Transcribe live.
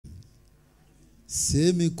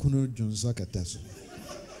Semi kuno Johnson Kataso.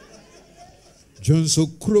 Johnson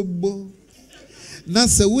Krobo.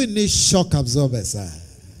 Nasa we need shock absorbers.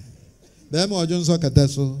 Them or Johnson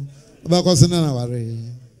Kataso. Bakosana na wari.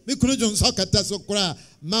 Mi kuno Johnson Kataso kura.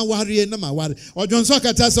 Ma wari na ma wari. O Johnson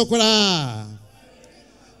Kataso kura.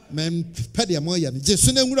 Men pedi amoya.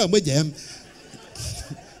 Jesu ne ngura mwejem.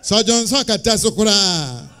 So Johnson Kataso kura.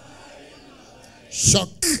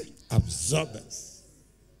 Shock absorbers.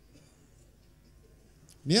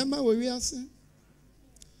 Niama we ase.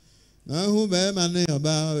 Na hu be mane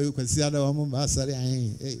oba kwasi ada wo mo ba sare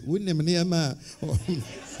an. Wonnem niama.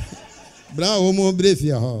 Bra wo mo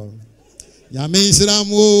brefia ho. Ya me nsira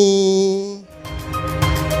mo.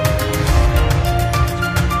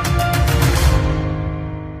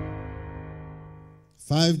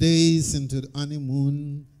 Five days into the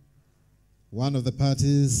honeymoon, one of the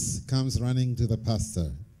parties comes running to the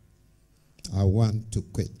pastor. I want to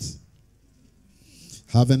quit.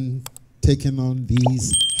 Having taken on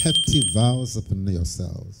these hefty vows upon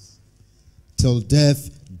yourselves, till death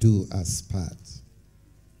do us part.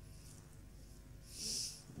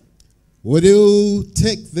 Would you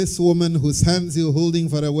take this woman whose hands you're holding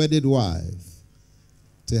for a wedded wife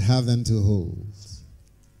to heaven to hold?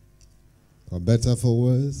 For better, for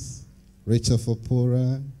worse, richer, for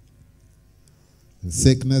poorer, in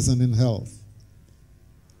sickness and in health.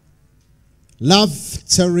 Love,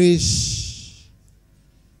 cherish,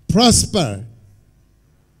 prosper,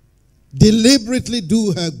 deliberately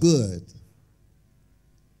do her good,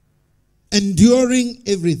 enduring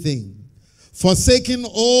everything, forsaking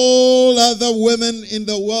all other women in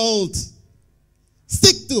the world.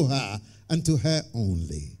 Stick to her and to her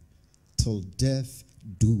only, till death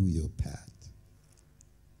do your part.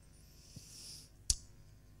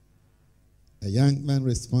 A young man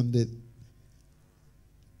responded,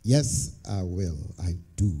 yes, I will. I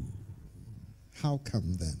do. How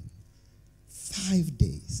come then? 5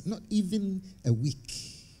 days, not even a week.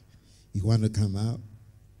 You want to come out?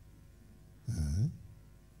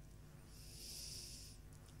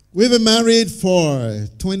 We've been married for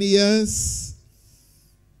 20 years.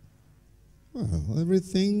 Well,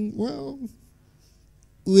 everything,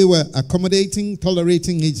 we were accommodating,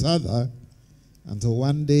 tolerating each other until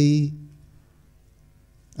one day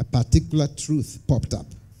a particular truth popped up.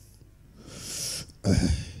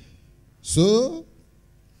 So,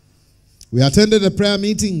 we attended a prayer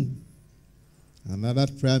meeting. And at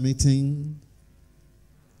that prayer meeting,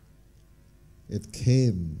 it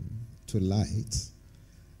came to light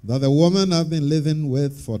that the woman I've been living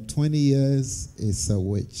with for 20 years is a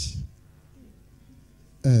witch.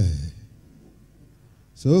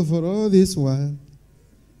 So for all this while,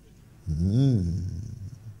 amen.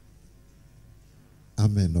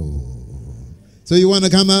 Oh. So you want to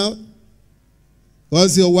come out?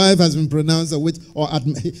 Because your wife has been pronounced a witch, or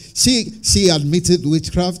she admitted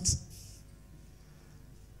witchcraft.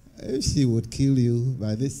 If she would kill you,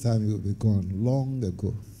 by this time you would be gone long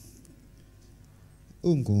ago.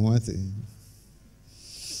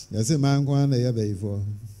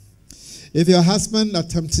 If your husband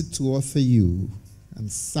attempted to offer you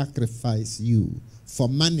and sacrifice you for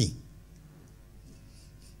money,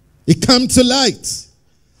 it come to light,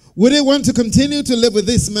 would you want to continue to live with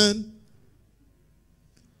this man?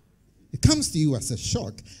 It comes to you as a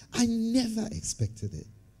shock. I never expected it.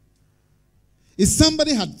 If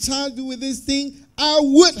somebody had charged you with this thing, I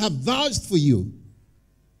would have vouched for you.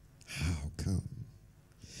 How come?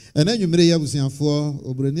 And then you made a for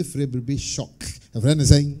Obreni be shock. A friend is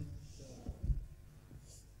saying,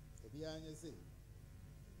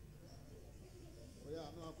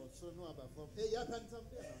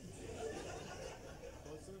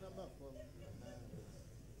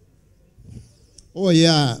 oh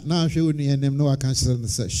yeah, now she wouldn't hear them. No, I can't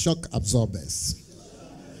say shock absorbers.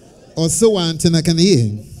 Also, one thing I can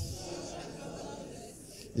hear.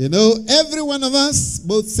 You know, every one of us,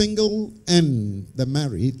 both single and the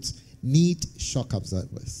married, need shock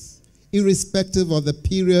absorbers, irrespective of the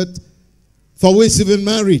period for which you've been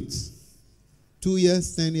married. 2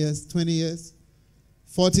 years, 10 years, 20 years,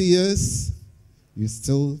 40 years, you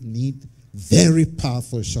still need very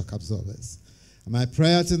powerful shock absorbers. And my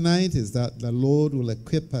prayer tonight is that the Lord will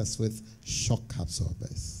equip us with shock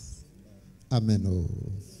absorbers. Amen.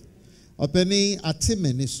 Opanyin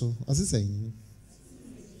atimeni so. What's he saying?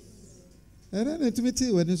 I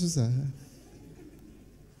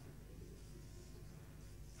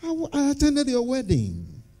attended your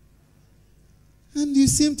wedding. And you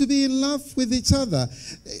seem to be in love with each other.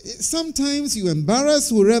 Sometimes you embarrass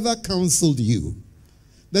whoever counseled you.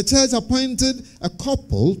 The church appointed a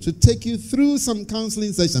couple to take you through some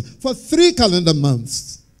counseling session for 3 calendar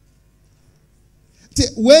months.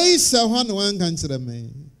 Where is one can say me?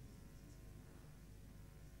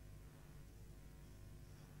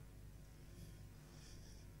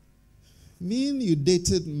 Mean you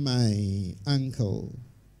dated my uncle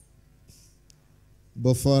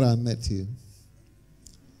before I met you.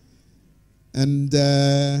 And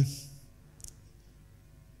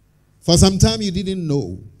for some time you didn't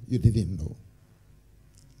know. You didn't know.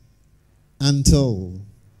 Until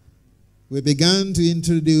we began to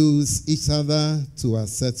introduce each other to our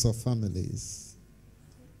sets of families.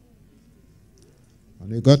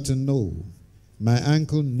 And you got to know. My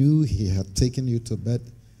uncle knew he had taken you to bed.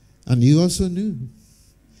 And you also knew.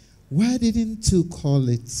 Why didn't you call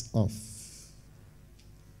it off?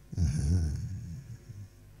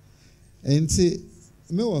 And see,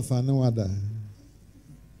 me wa fa no wada.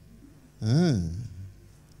 I'm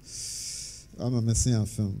a messing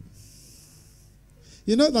film.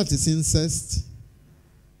 You know that is incest.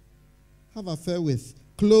 Have affair with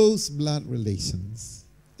close blood relations.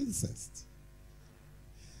 Incest.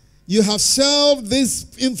 You have shelved this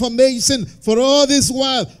information for all this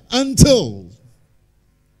while until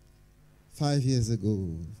 5 years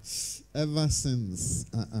ago. Ever since.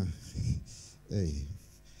 Hey.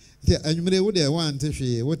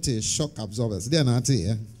 What is shock absorbers? They are not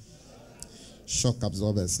here. Shock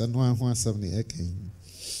absorbers. And one 70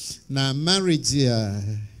 now marriage here.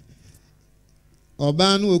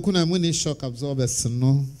 Oban wo kuna muni shock absorbers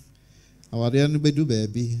no. Our dear bedu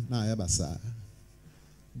baby na yabasa.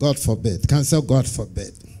 God forbid. Cancel God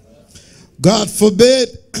forbid. God forbid.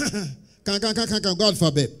 Can God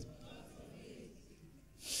forbid.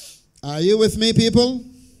 Are you with me, people?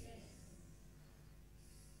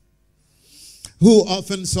 Who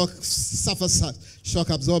often suffer shock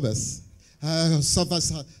absorbers, suffer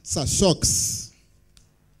shocks.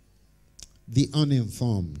 The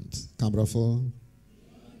uninformed,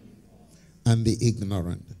 and the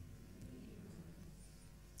ignorant.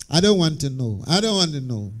 I don't want to know. I don't want to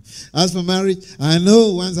know. As for marriage, I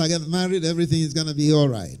know once I get married, everything is going to be all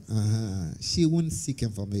right. She wouldn't seek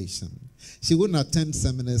information. She wouldn't attend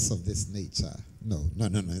seminars of this nature. No,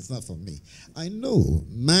 it's not for me. I know.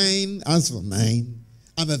 Mine, as for mine,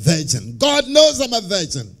 I'm a virgin. God knows I'm a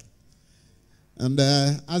virgin. And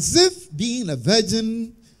as if being a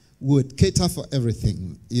virgin would cater for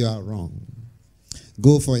everything, you are wrong.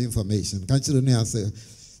 Go for information. Can't you know, say,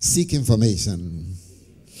 seek information.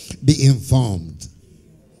 Be informed.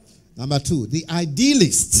 Number 2, the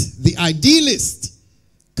idealist. The idealist.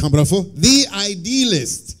 The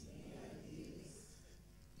idealist.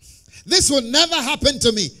 This will never happen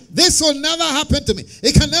to me. This will never happen to me.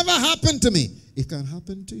 It can never happen to me. It can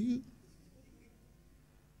happen to you.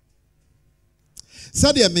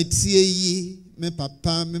 Sadia metie me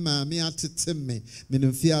papa me mama atete me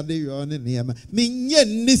menufia de yo ne niam me nye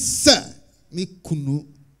ni sa me kunu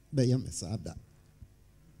be ya mesada.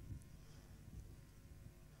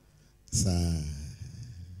 Sir,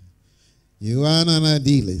 you are an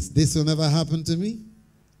idealist. This will never happen to me.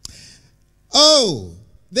 Oh,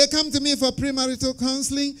 they come to me for premarital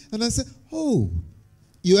counseling, and I say, oh,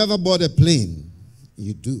 you ever bought a plane?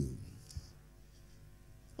 You do.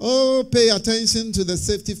 Oh, pay attention to the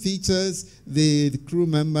safety features the crew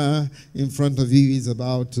member in front of you is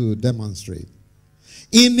about to demonstrate.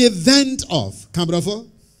 In event of, Kambrafo,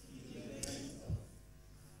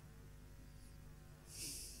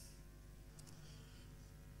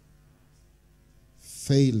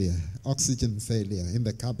 failure, oxygen failure in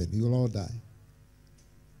the cabin, you will all die.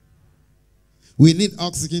 We need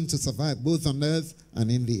oxygen to survive both on earth and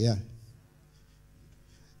in the air.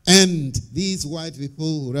 And these white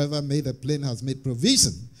people, whoever made the plane, has made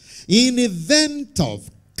provision. In event of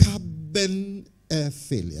cabin air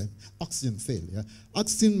failure, oxygen failure,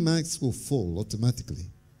 oxygen masks will fall automatically.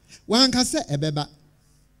 One can say, Ebeba.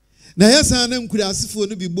 Now, yes, I am could ask for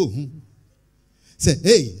no be boom. Say,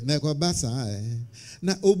 hey, Nakobasa.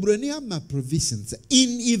 Now, Obrania ma provisions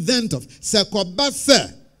in event of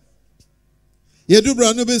Sakobasa. Yedu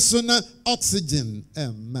Branube Sona oxygen.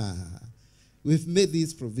 We've made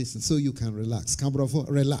these provisions so you can relax.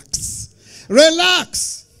 Relax.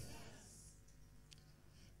 Relax.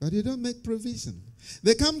 But you don't make provision.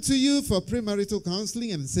 They come to you for premarital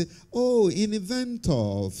counseling and say, oh, in event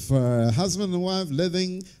of husband and wife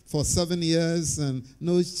living for 7 years and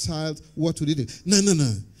no child, what would you do? No.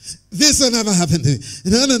 This will never happen to me.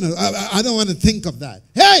 No. I don't want to think of that.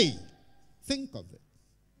 Hey! Think of it.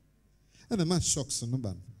 And the man shocks on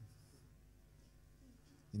the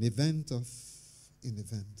In event of.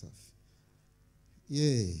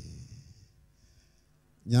 Yay.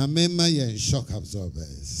 Nyamema yen shock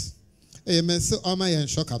absorbers. Amen. So am I yen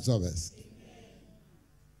shock absorbers?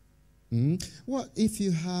 What if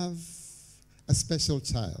you have a special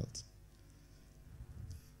child?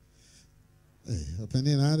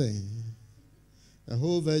 Opanyin, a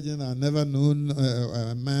whole virgin. I've never known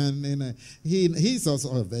a man he's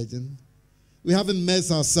also a virgin. We haven't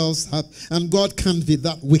messed ourselves up, and God can't be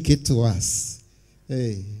that wicked to us.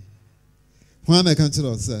 Hey, when I can't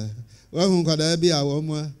tell us, well, be our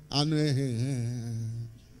woman,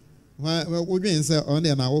 well, we didn't say only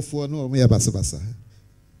an hour for no me basa.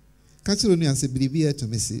 Catch you and say, "Believe to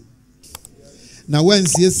me see." Now, when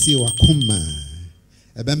you see wakuma,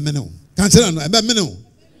 a bemeno, can't you know a bemeno?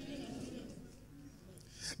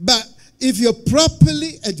 But if you're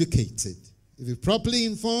properly educated, if you're properly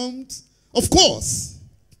informed, of course,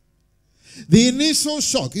 the initial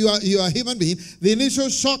shock, you are a human being, the initial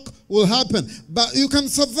shock will happen, but you can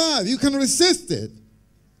survive, you can resist it.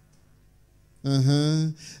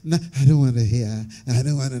 No, I don't want to hear, I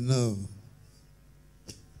don't want to know.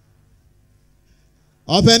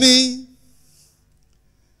 Opanyin,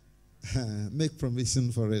 make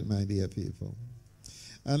provision for it, my dear people.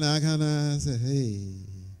 And I can say, hey,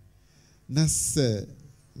 that's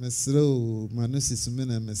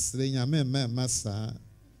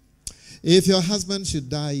if your husband should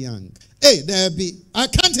die young, hey, I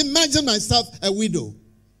can't imagine myself a widow.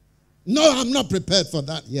 No, I'm not prepared for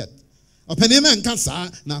that yet. Oh,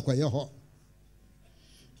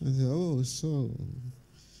 so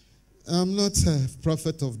I'm not a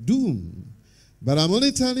prophet of doom, but I'm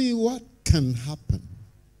only telling you what can happen.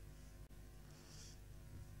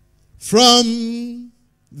 From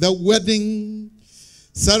the wedding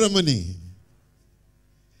ceremony,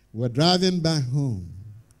 we're driving back home.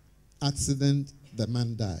 Accident, the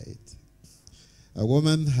man died. A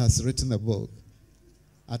woman has written a book,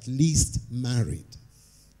 At Least Married.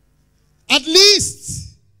 At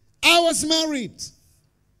least I was married.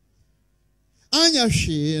 Anya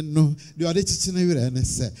she no the other teaching you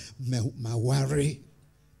say my worry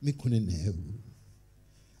me couldn't.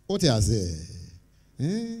 What is it?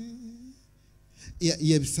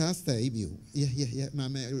 Yeah, disaster ibio. Yeah.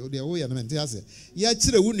 Mama, the way I'm saying, yeah,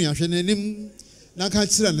 children wouldn't have any. Now, can't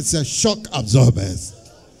say shock absorbers.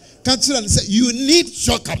 Can't say you need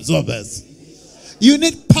shock absorbers. You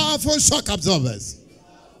need powerful shock absorbers.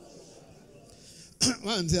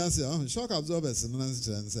 One day I say, shock absorbers. And I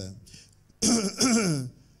say,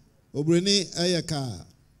 Obreni ayaka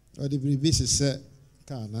or the British say,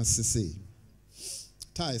 can I say,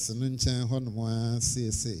 Tyson and Chan Honwa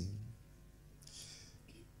CSA.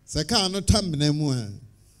 Saka no tambene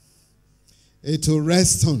it will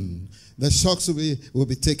rest on. The shocks will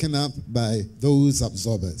be taken up by those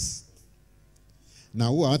absorbers.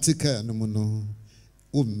 Now, who article no mono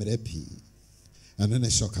umrepi and then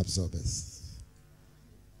the shock absorbers.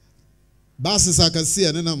 Buses I can see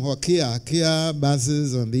and then I'm Kia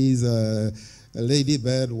buses on these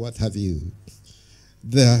ladybird, what have you.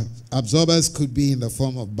 The absorbers could be in the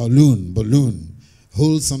form of balloon.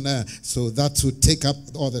 Holes on there, so that would take up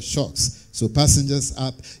all the shocks. So passengers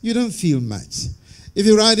up, you don't feel much. If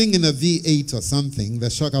you're riding in a V8 or something, the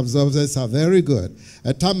shock absorbers are very good.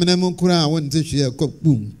 A time I want to share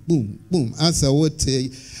boom, boom, boom. As I would say,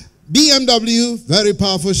 BMW, very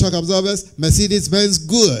powerful shock absorbers. Mercedes-Benz,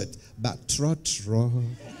 good, but trot shock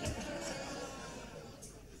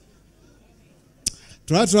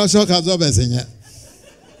absorbers in here.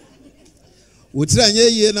 Utranye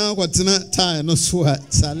ye na kwatina tie no so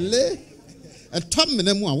sale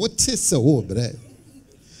etomene mu a wote se wo bre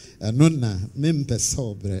eno na mempe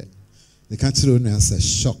so bre the country owner says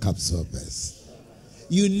shock absorbers.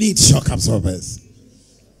 You need shock absorbers.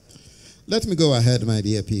 Let me go ahead, my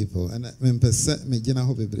dear people, and mempe se me gina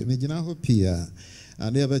ho bebre me gina ho pia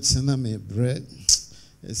and ever chana me bre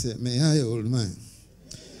say me aye old man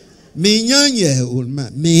me nyanye old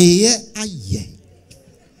man me ye aye.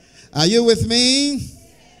 Are you with me?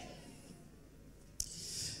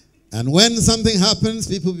 And when something happens,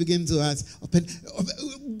 people begin to ask,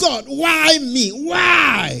 God, why me?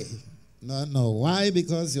 Why? No. Why?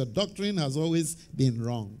 Because your doctrine has always been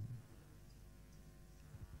wrong.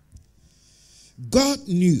 God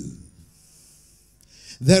knew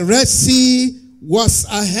the Red Sea was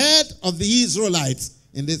ahead of the Israelites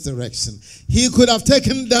in this direction. He could have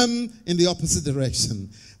taken them in the opposite direction,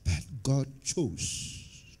 but God chose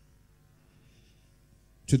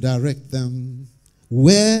to direct them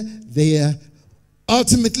where they are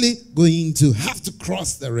ultimately going to have to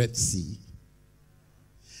cross the Red Sea.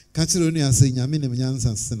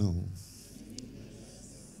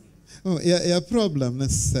 Oh, yeah, problem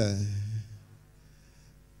is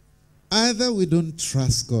either we don't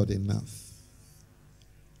trust God enough,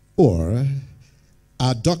 or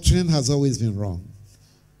our doctrine has always been wrong.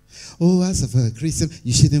 Oh, as for a Christian,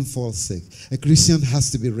 you shouldn't fall sick. A Christian has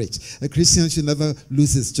to be rich. A Christian should never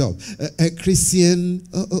lose his job. A Christian,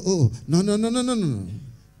 no.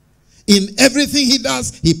 In everything he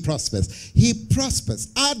does, he prospers. He prospers.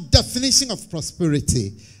 Our definition of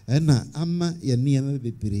prosperity.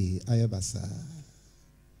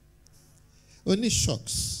 Only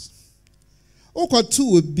shocks.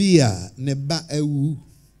 Okwatu would be a neba ewu.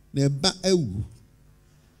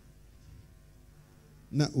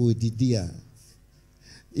 Na odidia.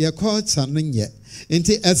 Ya called something yet.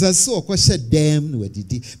 Enti as I saw kwasha dem no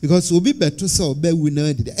didi. Because we'll be better so be we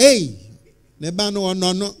know didi. Hey! Neba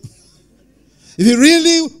no. If you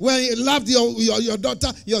really loved your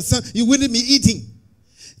daughter, your son, you wouldn't be eating.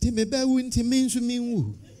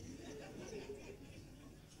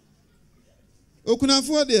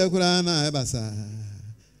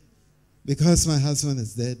 Because my husband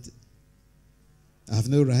is dead, I have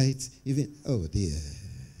no right. Even oh dear.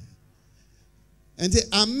 And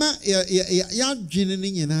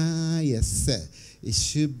it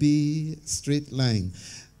should be straight line.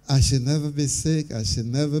 I should never be sick. I should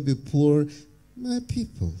never be poor. My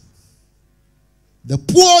people, the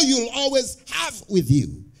poor you'll always have with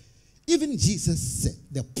you. Even Jesus said,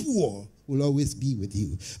 the poor will always be with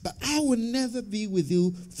you. But I will never be with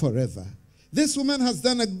you forever. This woman has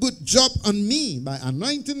done a good job on me by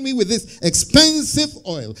anointing me with this expensive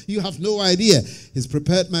oil. You have no idea. He's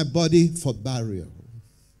prepared my body for burial.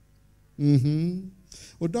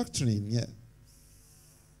 Well, doctrine, yeah.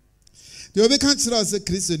 The other country as a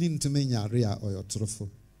Christian to me, or your truthful.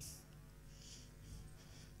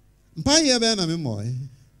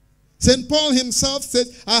 St. Paul himself said,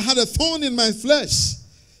 I had a thorn in my flesh.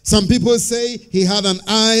 Some people say he had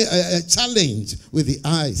a challenge with the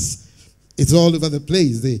eyes. It's all over the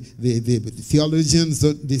place. The theologians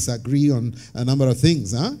don't disagree on a number of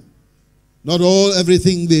things. Not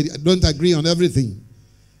everything, they don't agree on everything.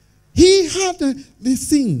 He had this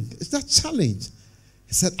thing, it's that challenge.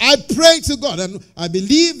 He said, I pray to God. And I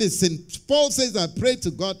believe it's in Paul says, I pray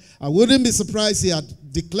to God. I wouldn't be surprised he had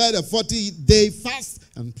declared a 40-day fast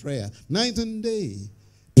and prayer. 19 days.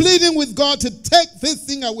 Pleading with God to take this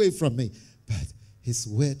thing away from me. But his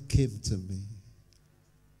word came to me.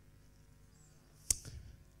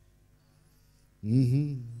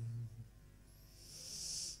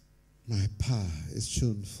 My power is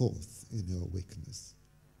shown forth in your weakness.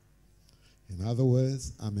 In other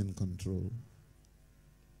words, I'm in control.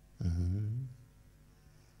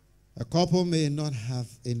 A couple may not have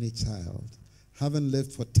any child, haven't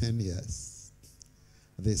lived for 10 years.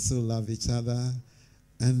 They still love each other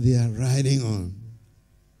and they are riding on.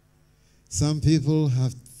 Some people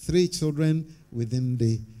have 3 children within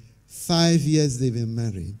the 5 years they've been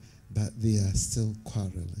married, but they are still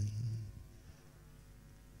quarreling.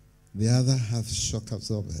 The other have shock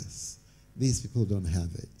absorbers. These people don't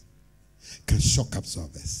have it. Can shock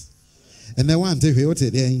absorbers. And they want to hear what they're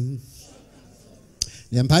doing.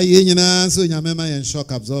 The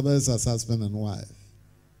shock absorbers as husband and wife.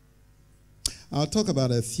 I'll talk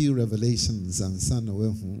about a few revelations and son away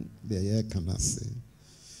whom the can say.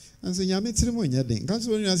 And so Yamitri Munyading. That's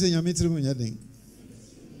when you say Yamitri Munyading.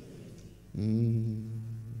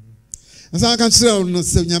 And so I can tell no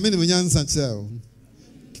say Yamin Munyan Sancho.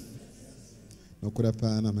 No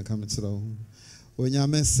Kurapa, I'm coming to when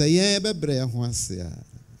Yamen say, Bebrea Huasia.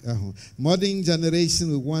 Modern generation,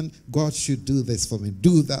 we want God should do this for me,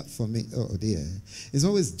 do that for me. Oh dear. It's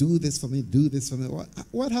always do this for me, do this for me.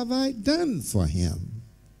 What have I done for him?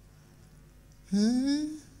 Huh?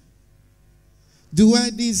 Do I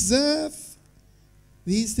deserve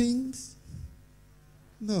these things?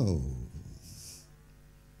 No.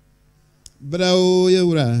 But oh,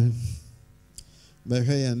 you're right. But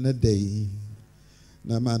hey, and the day,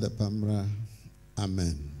 Namada Pamra,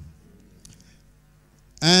 amen.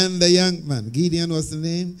 And the young man, Gideon was the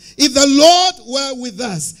name. If the Lord were with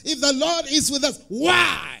us, if the Lord is with us,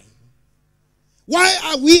 why? Why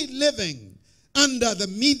are we living under the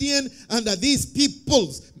Median, under these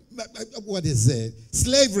peoples? What is it?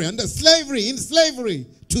 Slavery, under slavery, in slavery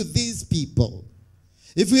to these people.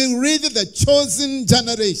 If we read the chosen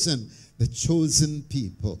generation, the chosen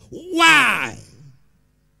people, why?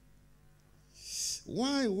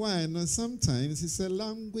 Why? Now sometimes it's a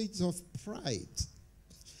language of pride.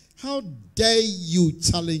 How dare you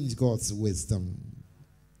challenge God's wisdom?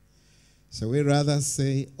 Shall we rather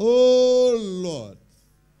say, oh Lord,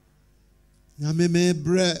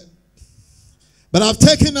 but I've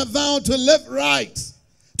taken a vow to live right,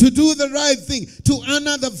 to do the right thing, to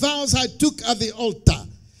honor the vows I took at the altar.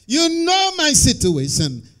 You know my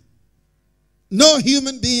situation. No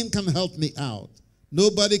human being can help me out.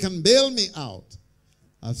 Nobody can bail me out.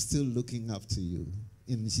 I'm still looking up to you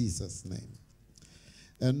in Jesus' name.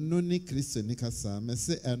 Enoni Kristo nikasa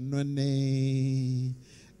mese enoni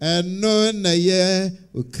ye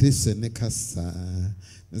o Kristo nikasa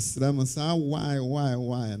Mr. Musa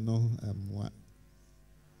why no what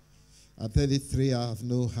at 33 I have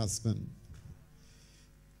no husband.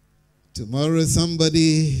 Tomorrow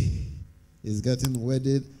somebody is getting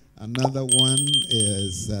wedded, another one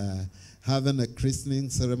is having a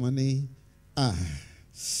christening ceremony.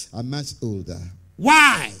 I'm much older.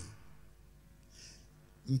 Why?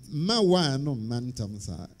 Ma why no mantam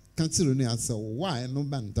sa? Consider me as why no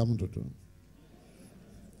bantam to do.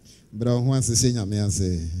 But I want to say nyame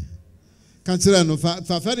ase. Consider no fa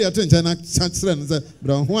feri ato nchana consider no say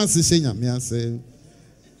but I want to say nyame ase.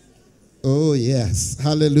 Oh yes,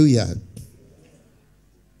 hallelujah.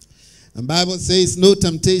 And Bible says no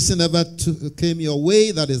temptation ever came your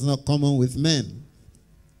way that is not common with men.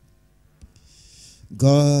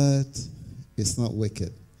 God is not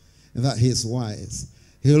wicked. In fact, he is wise.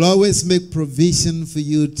 He will always make provision for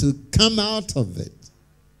you to come out of it.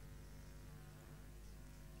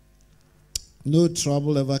 No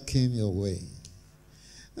trouble ever came your way.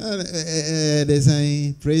 They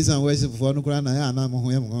say, praise and worship for God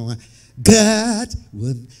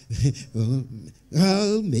will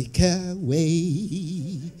make a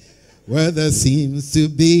way where there seems to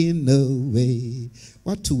be no way.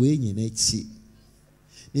 What to win in it?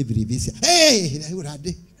 Hey, what I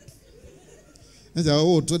did. The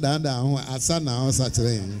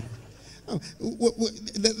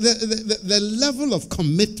level of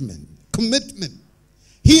commitment.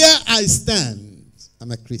 Here I stand.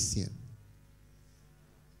 I'm a Christian.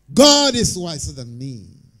 God is wiser than me.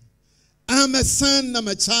 I'm a son. I'm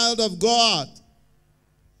a child of God.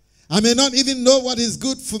 I may not even know what is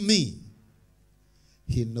good for me.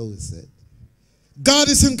 He knows it. God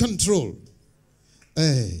is in control.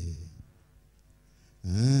 Hey.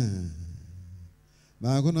 But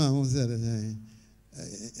I know say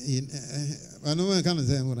I know what kind of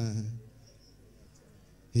say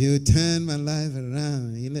He'll turn my life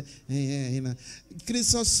around.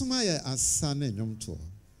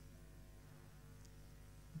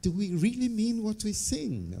 Do we really mean what we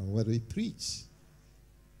sing or what we preach?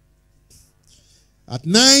 At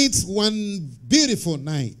night, one beautiful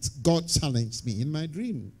night, God challenged me in my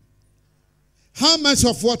dream. How much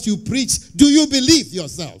of what you preach do you believe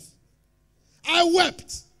yourself? I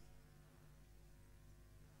wept.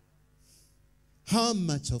 How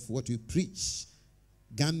much of what you preach,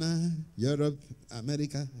 Ghana, Europe,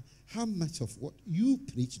 America, how much of what you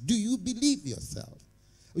preach do you believe yourself?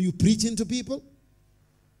 Are you preaching to people?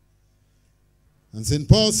 And St.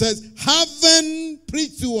 Paul says, having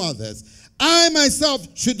preached to others, I myself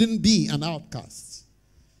shouldn't be an outcast.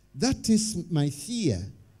 That is my fear.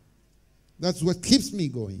 That's what keeps me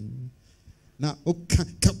going. Now,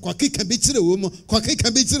 kwaki can be chire wo, kwaki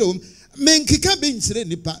can be chire wo. Men kika be chire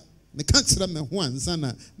nipa. Me kan chire me ho ansa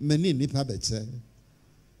na mani nipa be che.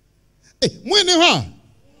 Eh, mo ni ho.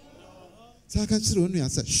 Sa kan chire onu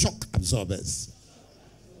asa shock absorbers.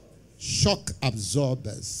 Shock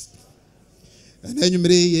absorbers. And then you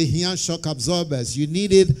hear shock absorbers. You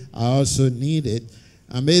need it, I also need it.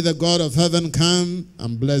 And may the God of heaven come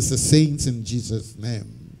and bless the saints in Jesus'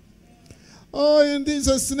 name. Oh, in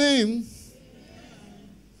Jesus' name.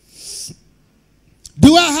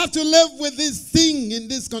 Do I have to live with this thing in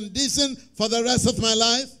this condition for the rest of my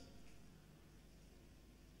life?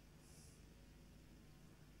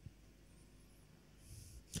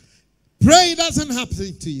 Pray it doesn't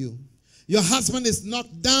happen to you. Your husband is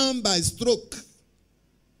knocked down by stroke.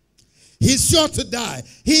 He's sure to die.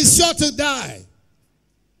 He's sure to die.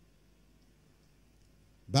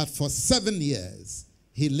 But for 7 years,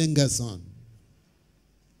 he lingers on.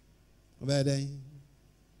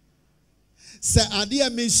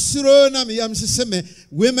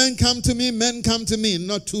 Women come to me, men come to me.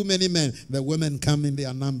 Not too many men, but women come in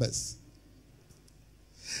their numbers.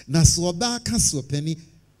 Penny,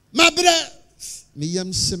 my brother, me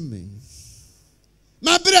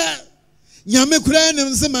my brother,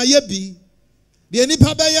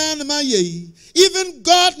 even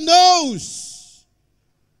God knows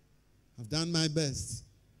I've done my best.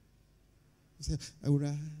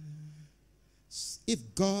 If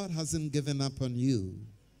God hasn't given up on you,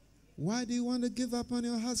 why do you want to give up on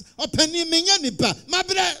your husband? My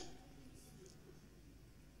brother.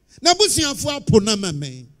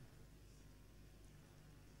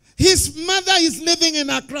 His mother is living in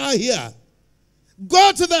Accra here.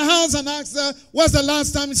 Go to the house and ask her, what's the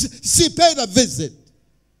last time she paid a visit?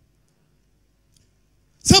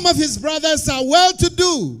 Some of his brothers are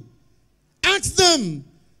well-to-do. Ask them,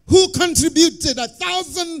 who contributed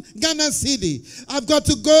 1,000 Ghana cedi. I've got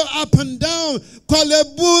to go up and down.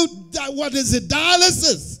 Kolebu, what is it?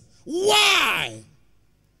 Dialysis. Why?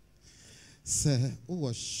 Sir, who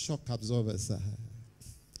was shock absorber, sir?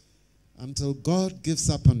 Until God gives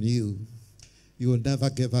up on you, you will never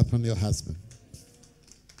give up on your husband.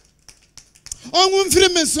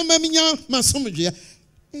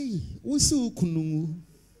 Hey,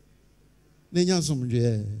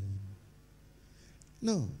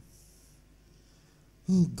 no.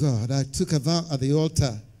 Oh God, I took a vow at the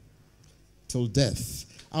altar till death.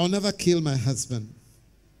 I will never kill my husband.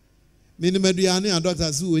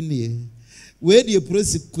 Where do you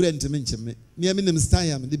press it? Couldn't mention me. Near me,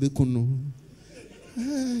 Mstayam, the Bekuno.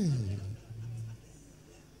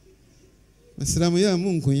 Masramuya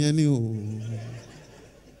Munkuyanio.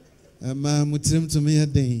 Mutrim to me a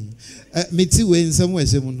day. Miti way in some way.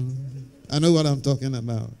 I know what I'm talking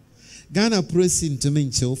about. Ghana pressing to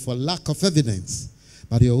mention for lack of evidence,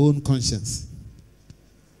 but your own conscience.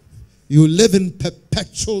 You live in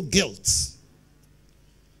perpetual guilt.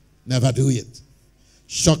 Never do it.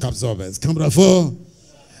 Shock absorbers. Camera 4.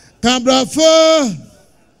 Camera 4.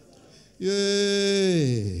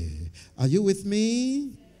 Yay. Are you with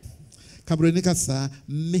me? Camera Nikasa.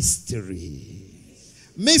 Mystery.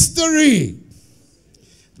 Mystery.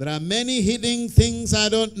 There are many hidden things I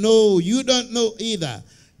don't know. You don't know either.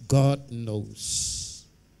 God knows.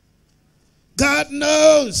 God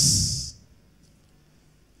knows.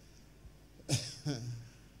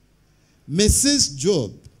 Mrs.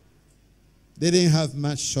 Job, they didn't have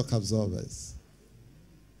much shock absorbers.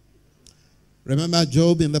 Remember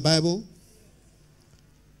Job in the Bible?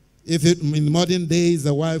 If it, in modern days,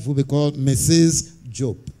 the wife would be called Mrs.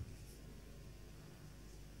 Job.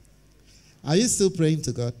 Are you still praying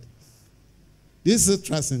to God? Do you still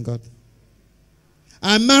trust in God?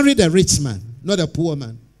 I married a rich man, not a poor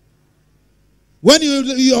man. When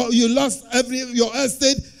you lost your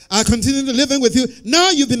estate, I continued living with you. Now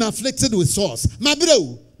you've been afflicted with sores.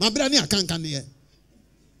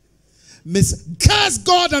 Curse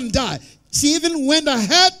God and die. She even went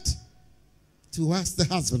ahead to ask the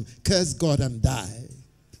husband, curse God and die.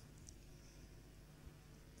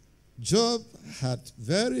 Job had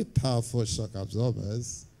very powerful shock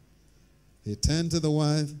absorbers. He turned to the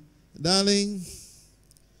wife, darling,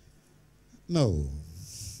 no,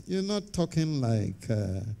 you're not talking like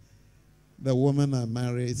the woman I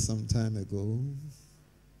married some time ago.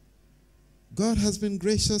 God has been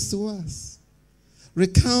gracious to us.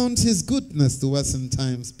 Recount his goodness to us in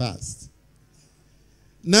times past.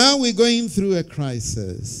 Now we're going through a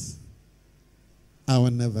crisis. I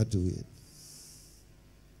will never do it.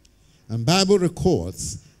 And Bible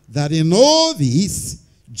records that in all these,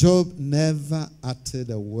 Job never uttered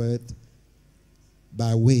a word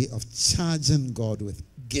by way of charging God with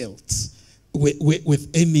guilt,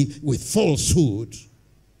 with falsehood.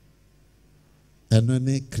 And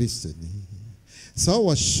only Christian. So I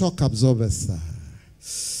was shock absorber, sir.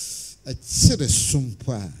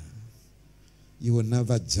 You will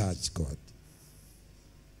never judge God.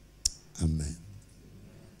 Amen.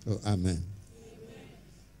 Oh, amen.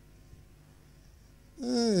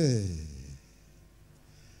 Hey.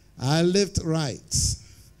 I lived right.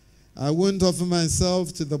 I wouldn't offer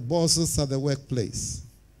myself to the bosses at the workplace.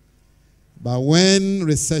 But when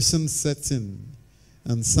recession set in,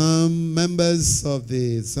 and some members of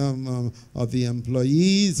the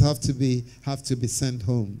employees have to be sent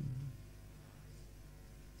home.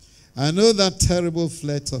 I know that terrible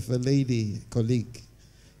flirt of a lady colleague.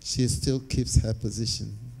 She still keeps her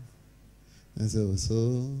position. And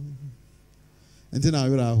so until I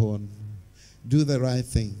will do the right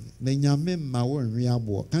thing.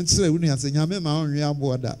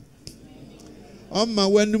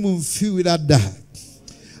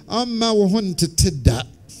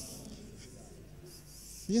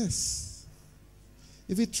 Yes.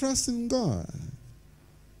 If you trust in God,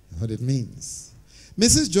 what it means.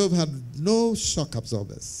 Mrs. Job had no shock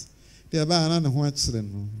absorbers. What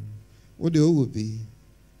they would be,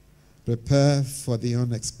 prepare for the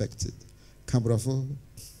unexpected.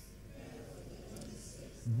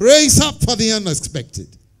 Brace up for the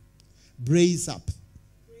unexpected. Brace up.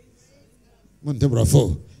 For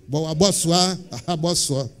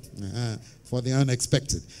the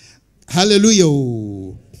unexpected.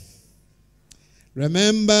 Hallelujah.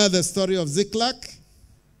 Remember the story of Ziklag?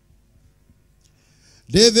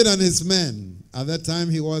 David and his men, at that time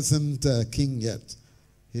he wasn't king yet.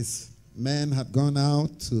 His men had gone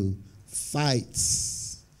out to fight.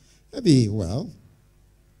 Maybe, well,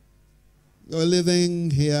 they were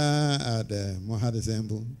living here at Mohade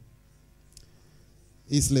Zembu,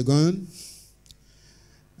 East Legon.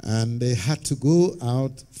 And they had to go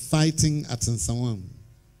out fighting at Nsawam.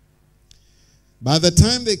 By the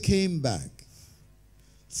time they came back,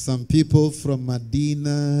 some people from Medina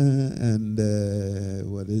and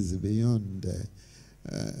what is it beyond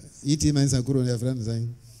E.T. Mansakuru, their friends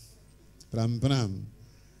saying, Pram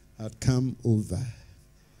had come over,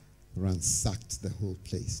 ransacked the whole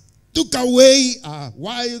place, took away our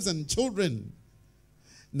wives and children.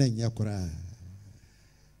 Nenyakura.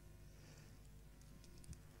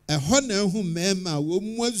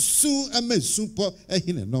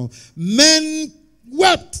 Men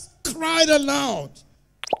wept, cried aloud,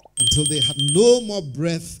 until they had no more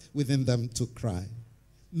breath within them to cry.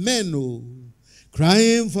 Men,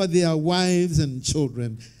 crying for their wives and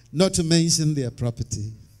children, not to mention their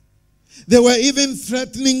property. They were even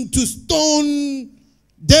threatening to stone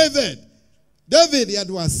David. David,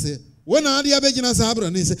 Yadwase, when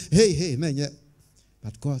he said, hey,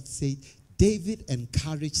 but God said, David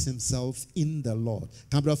encouraged himself in the Lord.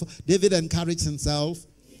 David encouraged himself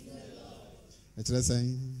in the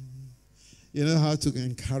Lord. You know how to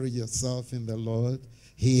encourage yourself in the Lord?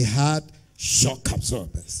 He had shock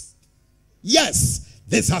absorbers. Yes,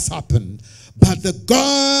 this has happened. But the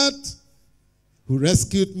God who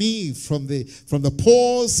rescued me from the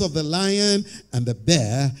paws of the lion and the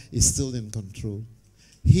bear is still in control.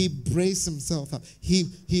 He braced himself up.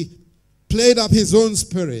 He played up his own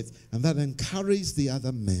spirit, and that encouraged the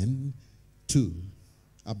other men to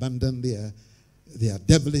abandon their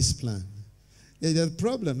devilish plan. Yeah, the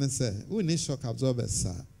problem is we need shock absorbers,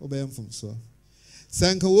 sir. Obey from so.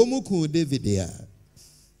 Sanka womu ku David ya.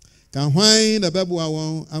 Kan hwan na bebu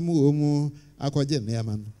awon amu omu akwaje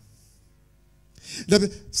neman.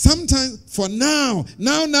 Sometimes for now,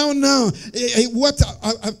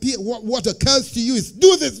 what occurs to you is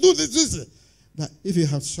do this. But if you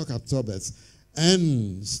have shock absorbers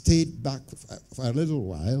and stayed back for a little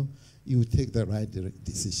while, you will take the right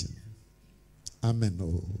decision. Amen.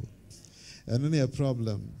 Oh. And only a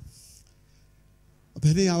problem.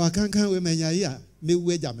 Penny our can't we menya me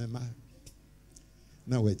weja mema.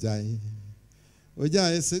 Now we jai. We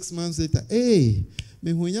jai 6 months later. Hey,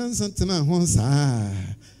 me hunyan santana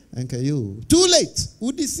honsa. And you too late.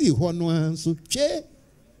 Would you see one so che?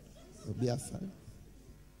 Be a fine.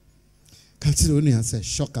 Consider only and say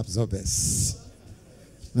shock absorbers.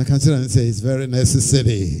 I consider and say it's very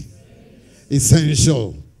necessary,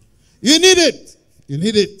 essential. You need it. You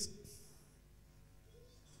need it.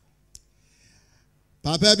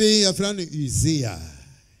 Papa being a friend Uzziah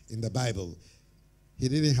in the Bible, he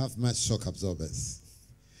didn't have much shock absorbers.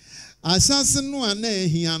 Assassin one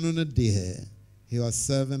he was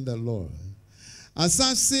serving the Lord.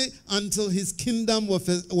 Assassin, until his kingdom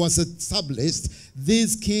was established,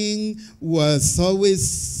 this king was always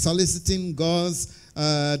soliciting God's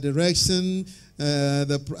direction.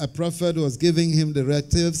 A prophet was giving him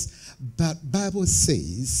directives. But Bible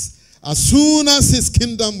says, as soon as his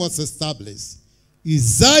kingdom was established,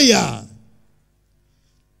 Uzziah,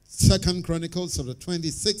 2 Chronicles of the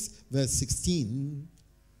 26th verse 16,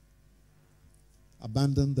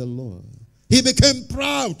 abandoned the Lord. He became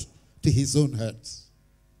proud to his own hurt.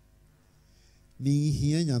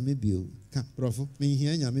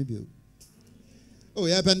 Oh,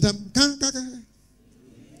 yeah, Bentham.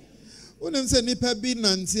 When I say nipa bi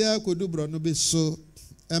nantia kodu bro no be so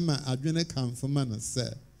Emma adwene kan for man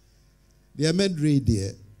say the medre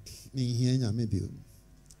de me hia nyame bi.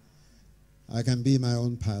 I can be my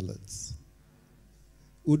own pilot.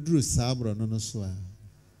 Udru sabro no so.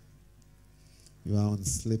 You are on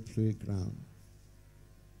slippery ground.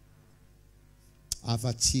 I've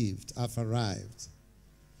achieved. I've arrived.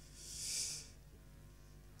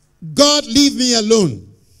 God, leave me alone.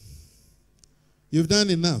 You've done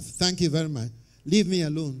enough. Thank you very much. Leave me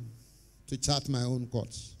alone to chart my own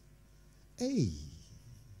course. Hey,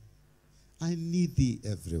 I need thee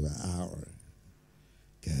every hour.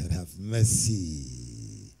 God have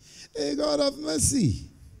mercy. Hey, God have mercy.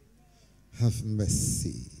 Have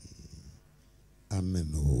mercy.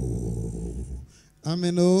 Amen. Oh.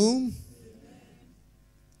 Amen. Oh.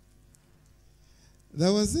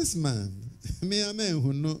 There was this man, me a man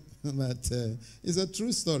who know, but it's a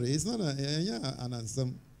true story. It's not an answer.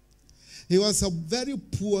 He was a very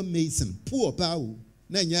poor mason, poor pau.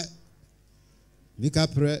 Nenya,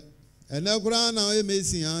 Nikapre, and now ground now a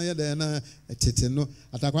mason, then a titino,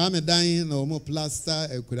 Atakwame dying, no more plaster,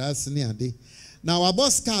 a curasini. Now a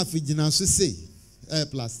boss car for Jinasu say, a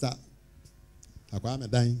plaster, Atakwame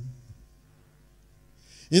dying.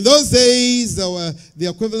 In those days, there were the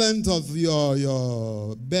equivalent of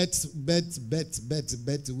your bet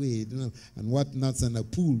weight, and whatnots and the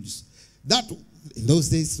pools. That in those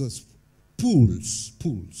days was pools,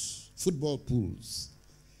 football pools.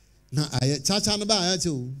 Now, I chacha na ba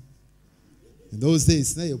in those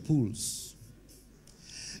days, na your pools.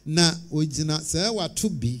 Na ojina say what to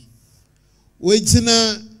be.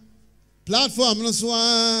 Ojina platform no so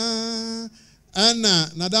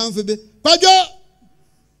ana na down for be. Kwadwo,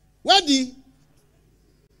 wadi.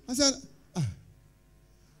 I said,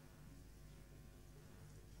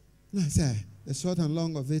 No, I said, the short and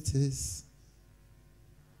long of it is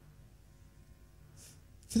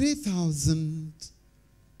 3,000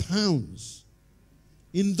 pounds.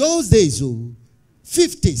 In those days,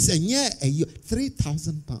 50s a year,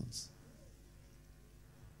 3,000 pounds.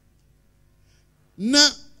 Now,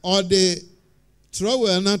 or the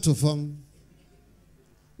throw not to form.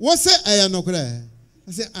 What's it? I am not there.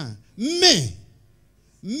 I said, me.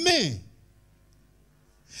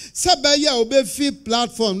 Sabaya obe fi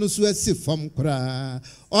platform no so asi fam kra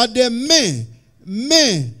or the me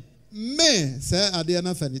say ade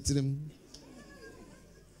na fanitirim.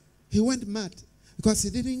 He went mad because he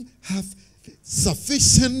didn't have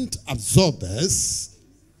sufficient absorbers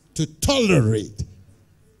to tolerate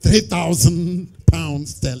 3,000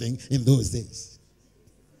 pounds sterling in those days.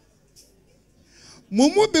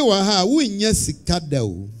 Mumu be wa ha wunya sika da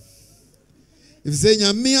o. If say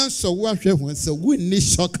nyame so wa hwe ho say we need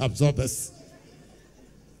shock absorbers.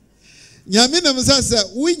 Nyame na say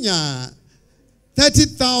winya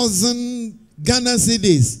 30,000 Ghana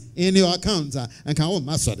cedis in your account and can hold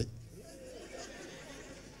master it.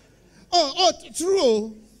 Oh,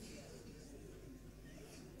 true.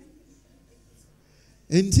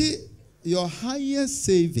 And your highest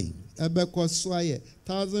saving, about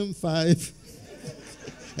 1,500.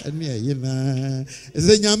 And yeah, you know, it's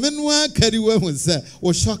a Yamanwa carry one say,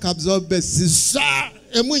 or shock absorbers,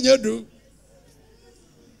 and when you do.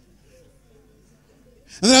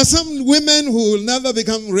 And there are some women who will never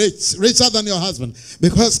become richer than your husband,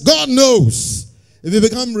 because God knows if you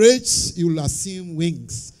become rich, you will assume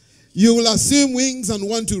wings. You will assume wings and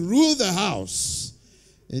want to rule the house.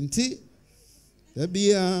 And there'll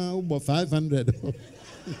be about 500.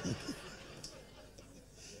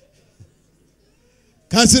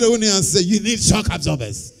 Consider when and say you need shock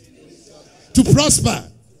absorbers to prosper.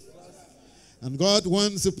 And God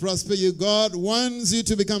wants to prosper you. God wants you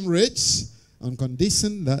to become rich on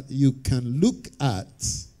condition that you can look at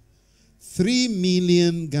 3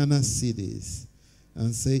 million Ghana cedis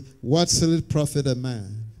and say, what shall it profit a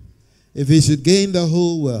man if he should gain the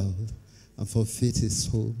whole world and forfeit his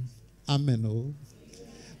soul? Amen.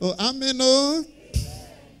 Oh, amen. Oh.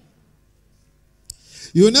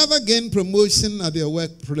 You will never gain promotion at your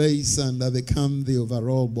workplace and become the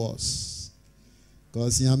overall boss.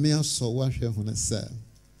 Because Yamia so what you want to say.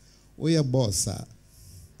 We are boss.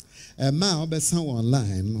 A man be someone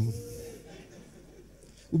online.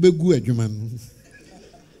 Ube good man.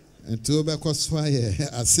 And to be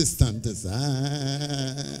assistant.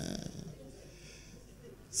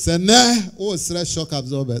 So now, shock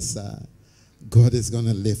absorbers. God is going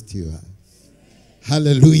to lift you up.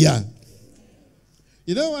 Hallelujah.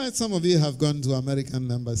 You know why some of you have gone to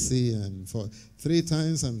American embassy and for 3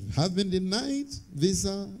 times and have been denied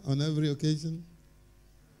visa on every occasion?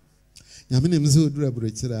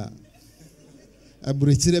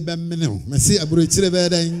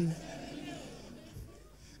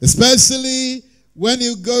 Especially when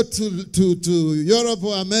you go to Europe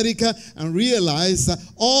or America and realize that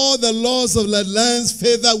all the laws of the lands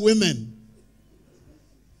favor women.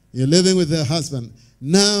 You're living with a husband.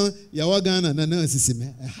 Now, Yawagana, no,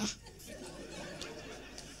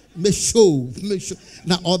 me show.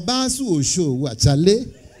 Now, Obasu will show what Chale.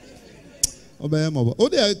 Obayamo. Oh,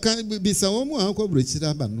 there can be some more uncle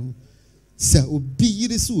Brichidabano. So,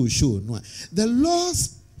 Obiris will show. The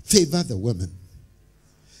laws favor the woman.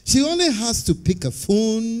 She only has to pick a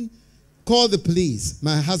phone, call the police.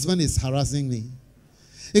 My husband is harassing me.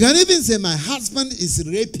 You can even say, my husband is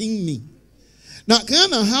raping me. Now,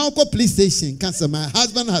 can I how go police station? Can say my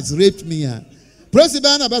husband has raped me.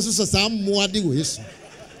 President Abasu says I'm more the wish.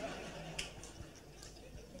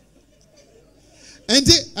 And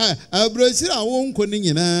I brought I won't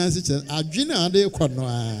continue. I drink a day.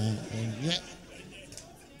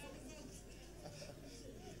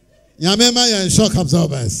 Yamema and shock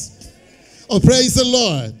absorbers. Oh, praise the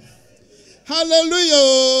Lord.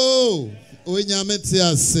 Hallelujah. Oh,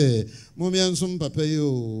 Yametia say.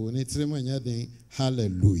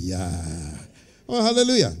 Hallelujah. Oh,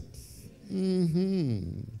 hallelujah.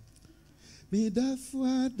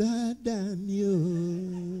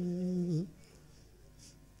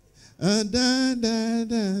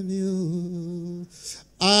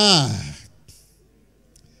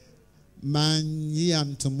 Man,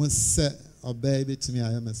 yantumus or baby to me,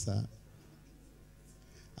 I am a sir.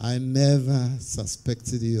 I never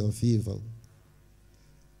suspected you of evil.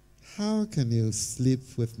 How can you sleep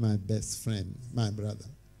with my best friend, my brother,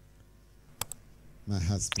 my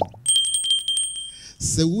husband?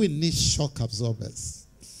 So we need shock absorbers.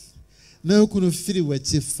 Now couldn't feel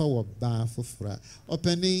what you for bar for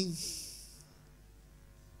opening.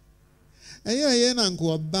 I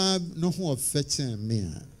uncle Bab no more fetching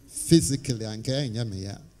me physically and carrying me.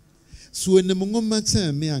 So when the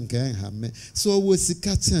Mungoma me and carrying her me, so was the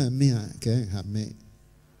catcher me and carrying her me.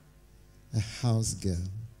 A house girl,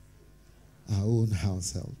 our own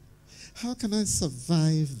household. How can I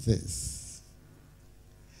survive this?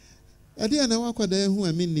 I didn't know what who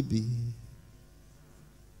I mean to be.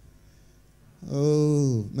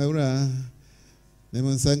 Oh, Mara, I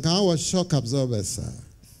was shock absorber, sir.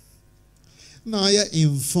 Now you're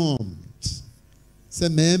informed. Say,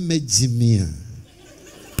 me Jimmy.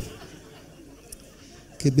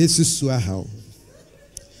 Kebesu Swahao.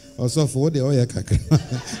 Also, for the Oya Kaka.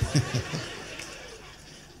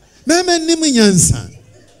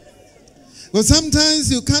 But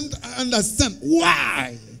sometimes you can't understand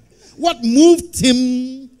why. What moved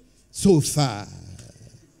him so far?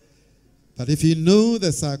 But if you know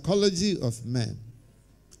the psychology of men,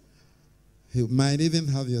 he might even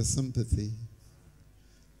have your sympathy.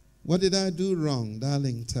 What did I do wrong,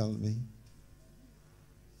 darling? Tell me.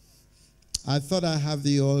 I thought I have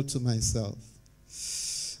the all to myself.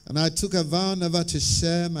 And I took a vow never to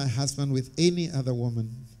share my husband with any other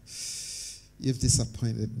woman. You've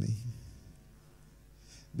disappointed me.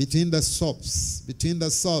 Between the sobs.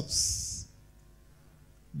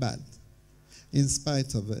 But in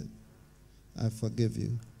spite of it, I forgive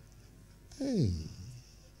you. Hey.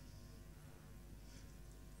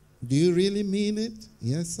 Do you really mean it?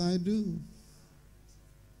 Yes, I do.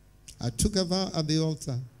 I took a vow at the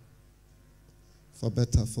altar, for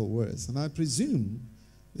better, for worse. And I presume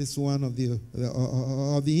this one of the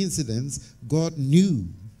incidents God knew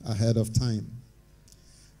ahead of time.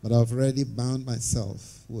 But I've already bound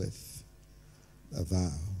myself with a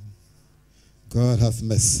vow. God have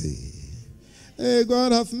mercy. Hey,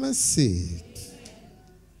 God have mercy.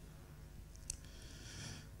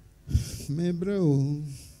 Me bro.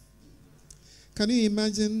 Can you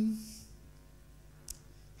imagine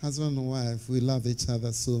husband and wife, we love each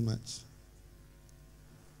other so much.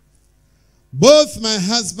 Both my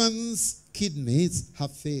husband's kidneys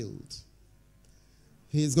have failed.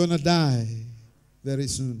 He's going to die very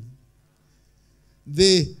soon.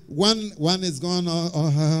 The one is gone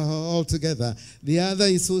altogether. The other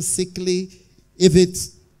is so sickly. If it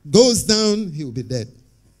goes down, he will be dead.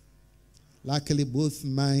 Luckily, both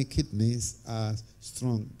my kidneys are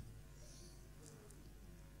strong.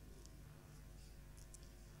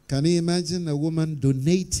 Can you imagine a woman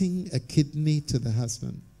donating a kidney to the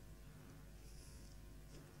husband?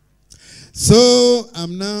 So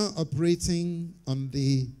I'm now operating on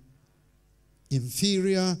the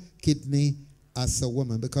inferior kidney as a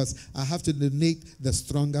woman because I have to donate the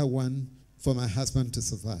stronger one for my husband to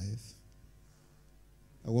survive.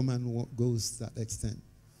 A woman goes to that extent.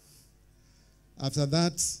 After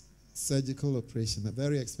that surgical operation, a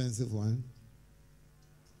very expensive one,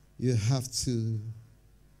 you have to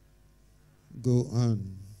go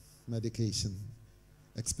on medication,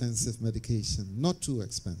 expensive medication, not too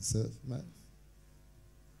expensive, but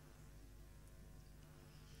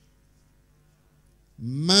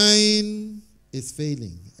mine is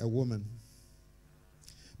failing, a woman,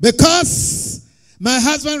 because my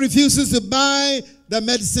husband refuses to buy the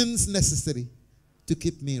medicines necessary to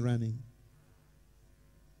keep me running.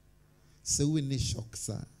 So we need shock,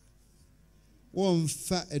 sir. One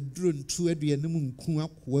fat a drone to a dianum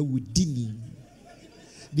kuak where we dini.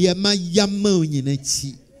 The ama yama in a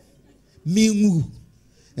chi. Mingu.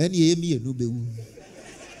 And ye me a nube.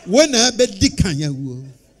 When I bet dikanya wo.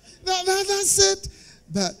 That's it.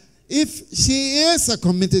 But if she is a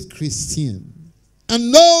committed Christian and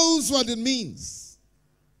knows what it means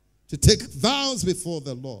to take vows before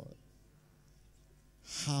the Lord,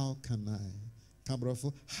 how can I?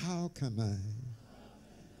 How can I?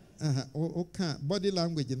 Body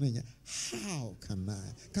language. How can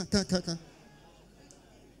I? I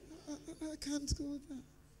can't go there.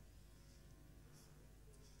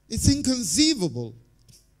 It's inconceivable.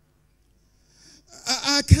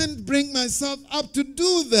 I can't bring myself up to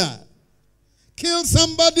do that. Kill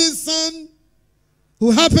somebody's son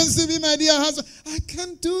who happens to be my dear husband. I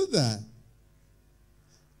can't do that.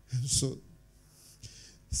 And so,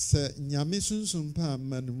 nyame sunsun pa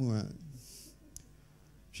manmu a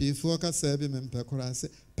hwefo ka sabe mempekora se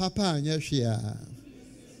papa anya hwe a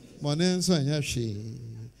mone nso anya hwe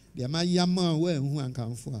The my yama way who and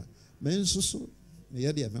come for. Men so the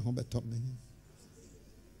idea of home top me.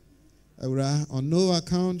 On no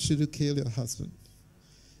account should you kill your husband,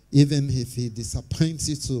 even if he disappoints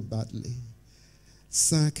you so badly.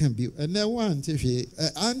 Son can be and then one if he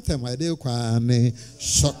anthem I do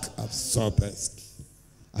shock absorbers.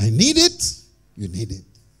 I need it, you need it.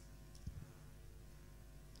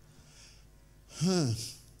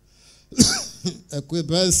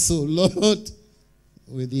 Equip us, so Lord,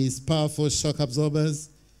 with these powerful shock absorbers,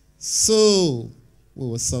 so we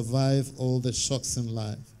will survive all the shocks in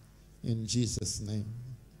life. In Jesus' name.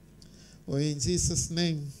 Or in Jesus'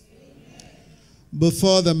 name. Amen.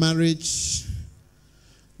 Before the marriage,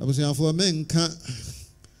 I was saying for men can't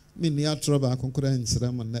mean trouble.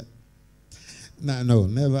 No,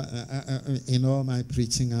 never. In all my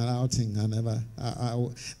preaching and outing, I never.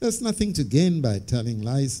 There's nothing to gain by telling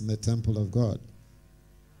lies in the temple of God.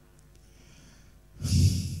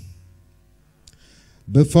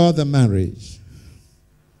 Before the marriage,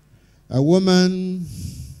 a woman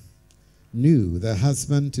knew the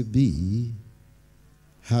husband to be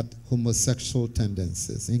had homosexual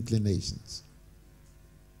tendencies, inclinations.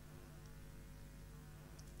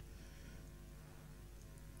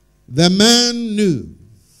 The man knew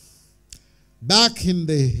back in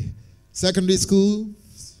the secondary school,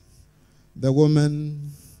 the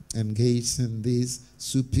woman engaged in this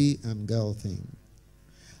soupy and girl thing.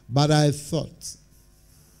 But I thought,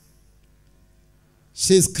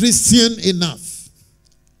 she's Christian enough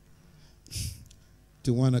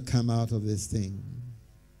to want to come out of this thing.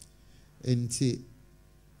 Enti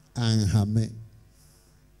anhame.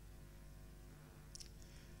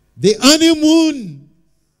 The honeymoon,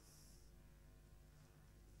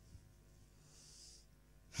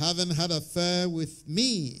 having had an affair with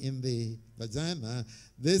me in the vagina,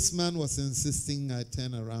 this man was insisting I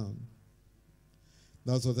turn around.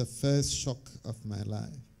 That was the first shock of my life.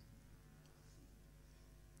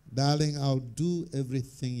 Darling, I'll do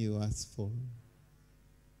everything you ask for.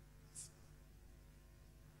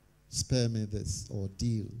 Spare me this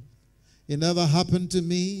ordeal. It never happened to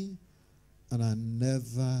me, and I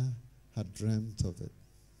never had dreamt of it.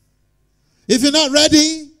 If you're not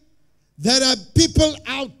ready, there are people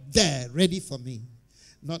out there ready for me.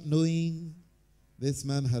 Not knowing this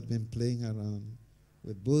man had been playing around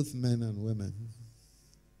with both men and women.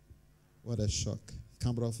 What a shock.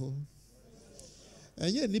 Cambrafo.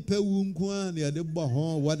 And yet,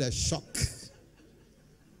 what a shock.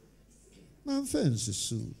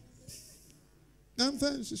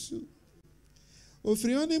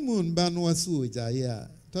 Ofrioni moon ban was jaya.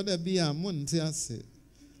 Toda be a montiase.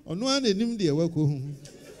 On one enim de wako.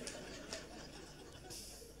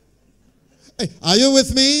 Are you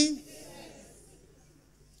with me?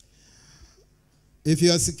 If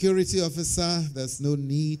you are a security officer, there's no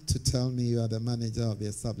need to tell me you are the manager of the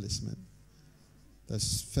establishment. The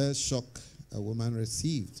first shock a woman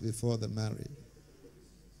received before the marriage.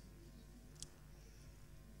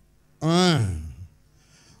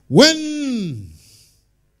 When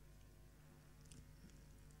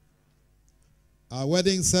our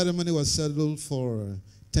wedding ceremony was scheduled for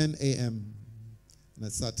 10 a.m. on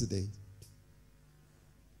a Saturday,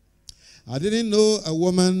 I didn't know a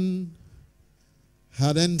woman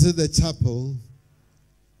had entered the chapel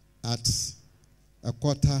at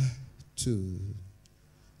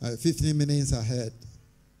 15 minutes ahead.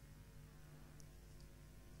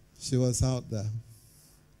 She was out there.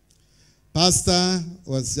 Pastor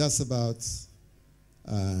was just about,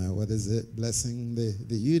 blessing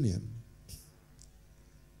the union.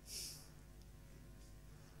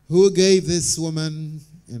 Who gave this woman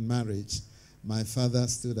in marriage? My father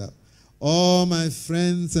stood up. All my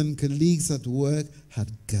friends and colleagues at work had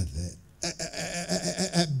gathered.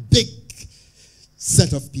 A big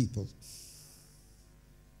set of people.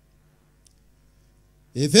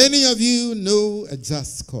 If any of you know a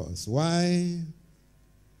just cause why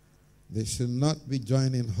they should not be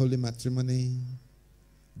joined in holy matrimony,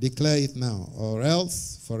 declare it now, or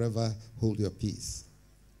else forever hold your peace.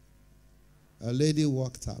 A lady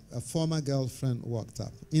walked up, a former girlfriend walked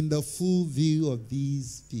up, in the full view of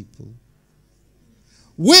these people,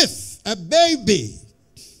 with a baby,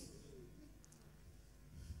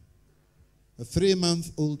 a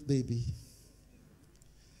 3-month-old baby,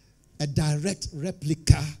 a direct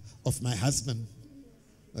replica of my husband.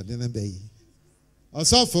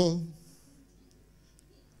 Also,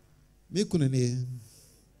 me kunene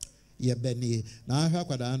ye beni na ahwa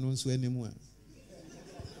kwada anu nso animu a.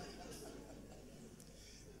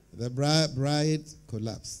 The bride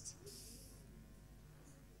collapsed.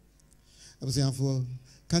 I was saying for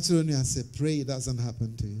catch you and say pray it doesn't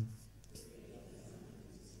happen to you.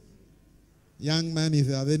 Young man, if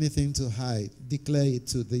you have anything to hide, declare it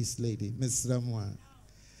to this lady, Miss Ramwa.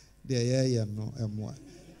 Yeah, no, Emwa.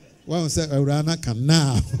 One say, Urana can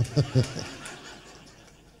now.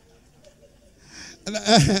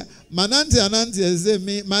 Mananti Ananti say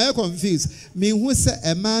me, my confused. Me who say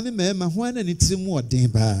a man, me, my one and it's more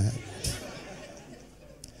dimba.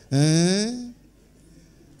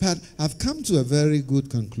 But I've come to a very good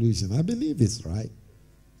conclusion. I believe it's right.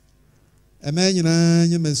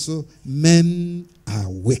 Men are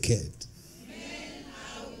wicked.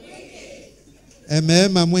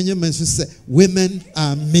 Women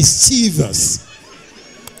are mischievous.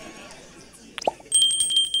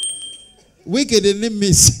 Wicked and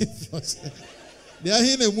mischievous. They are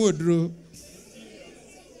in a mood.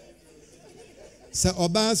 So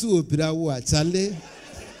Obasu Pirawa Chale.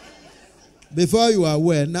 Before you are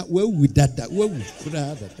aware, not where would that where would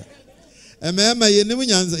that. Emema yenemu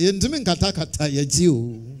nyanza yentumi nkata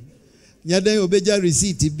yajiu nyade obeja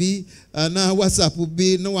receipt bi na WhatsApp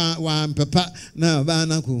bi no wa papa na ba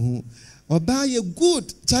na kuhu oba ye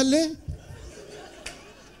good chale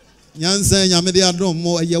nyanza nyamede adom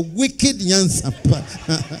mo ye wicked nyanza pa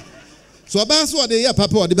so oba so de ya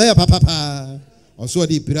papa de be ya papa or so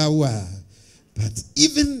de pirawa. But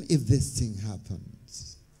even if this thing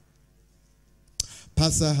happens,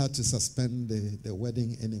 pastor had to suspend the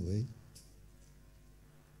wedding anyway.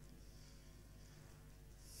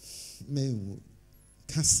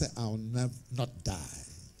 I'll not die,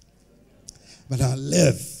 but I'll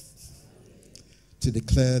live to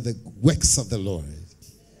declare the works of the Lord.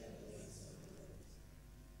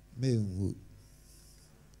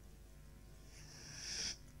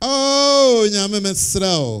 Oh,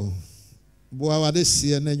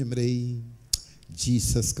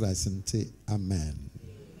 Jesus Christ, amen.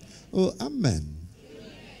 Oh, amen.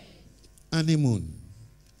 Honeymoon.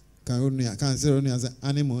 Can say only as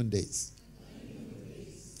honeymoon days.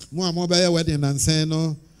 More wedding and say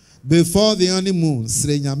no. Before the honeymoon,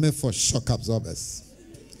 say nyame for shock absorbers,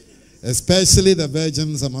 especially the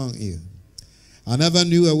virgins among you. I never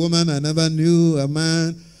knew a woman. I never knew a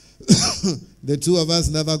man. The two of us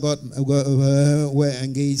never were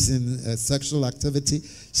engaged in sexual activity.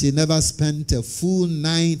 She never spent a full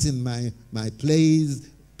night in my place.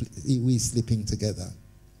 We sleeping together.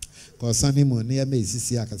 This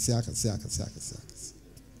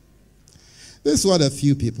is what a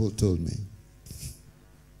few people told me.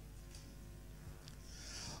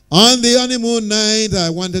 On the honeymoon night, I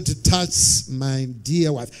wanted to touch my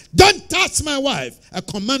dear wife. Don't touch my wife. A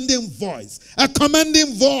commanding voice. A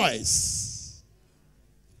commanding voice.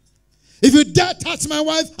 If you dare touch my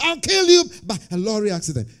wife, I'll kill you. By a lorry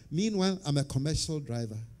accident. Meanwhile, I'm a commercial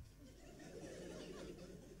driver.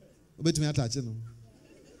 Wait me touch you.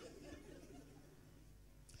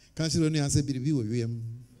 Can't you only answer BB?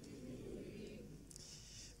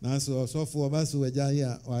 Now, so for us who are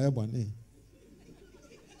here, or I want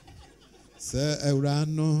Sir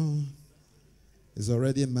Urano is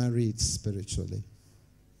already married spiritually.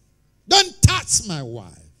 Don't touch my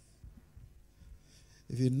wife.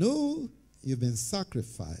 If you know you've been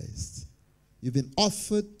sacrificed, you've been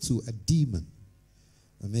offered to a demon,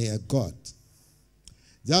 may a god,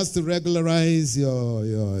 just to regularize your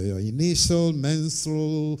initial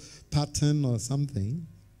menstrual pattern or something,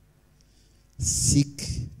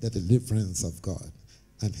 seek the deliverance of God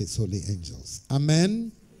and his holy angels.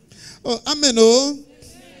 Amen. Oh, amen. Oh,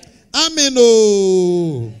 amen.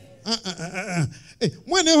 Oh,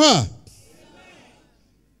 when you are,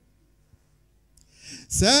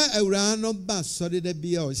 sir, I ran no bus. Sorry, the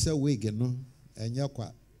beer or so wig, no, and you're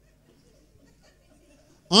quite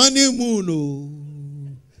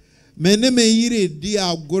honeymoon. Many may eat it,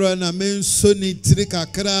 dear Gurana, men sunny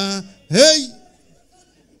tricakra. Hey,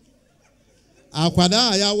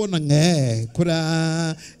 Aquada, I want a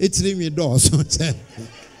kura, it's me doors.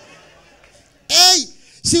 Hey,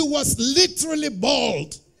 she was literally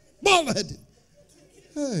bald. Bald-headed.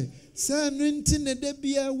 Hey, Sanrintin a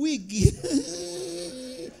debia wig.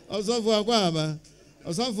 Also for Aquaba.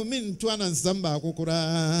 Also for me, Tuan and Samba,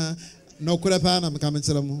 Kukura, no Kurapana, I'm coming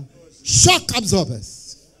to them. Shock absorbers.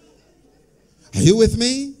 Are you with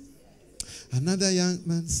me? Another young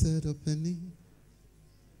man said, Opanyin.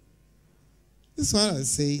 This is what I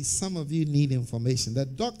say. Some of you need information. The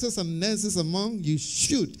doctors and nurses among you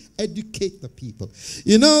should educate the people.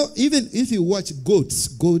 You know, even if you watch goats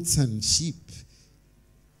and sheep,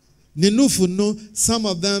 some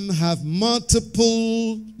of them have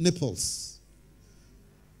multiple nipples.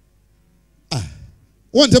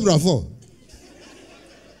 One table of four.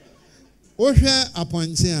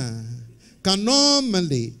 Can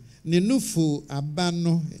normally Ninufu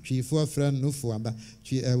abano, chifu friend nufu aba,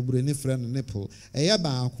 chi bruni friend nipple. Eya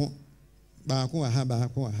baako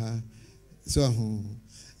aha. So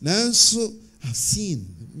nanso I've seen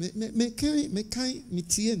me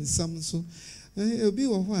tie nsam so. Obi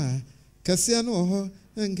wo ho a kase no wo ho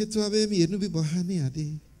nketo aba mi enu bi bo ha ne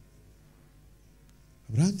ade.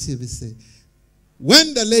 Branche be say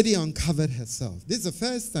when the lady uncovered herself, this is the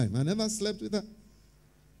first time I never slept with her.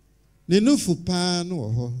 Ninufu pa no wo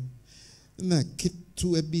ho na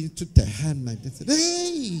kitu ebi to the hand like this.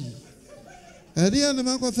 Hey, ade na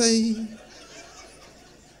makofai.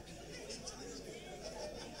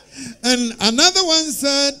 And another one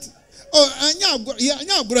said,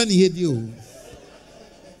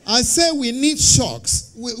 I say we need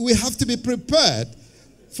shocks. We have to be prepared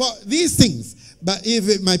for these things. But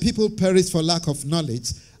if my people perish for lack of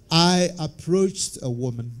knowledge, I approached a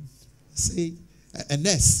woman, say a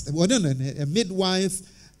nurse, a midwife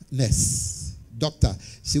nurse, doctor.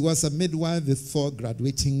 She was a midwife before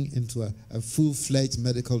graduating into a full-fledged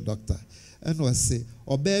medical doctor. And was say,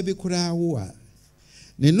 "O baby kura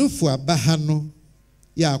Ninufu abahano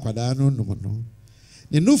ya kwada no no.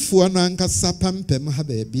 Ninufu ano ankasa pampem ha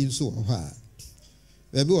baabi nso wo ho a.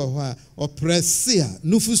 Baabi wo ho a opresse a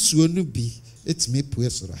nufu suo no bi etime pue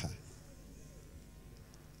soro ha.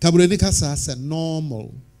 Kaburani kasa se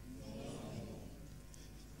normal.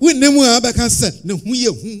 We nemu abaka se ne hu ye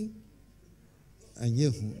hu. Anye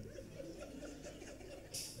hu.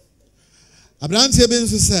 Abrante be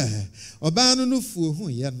nso se oba no nufuo hu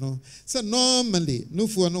ye no se normally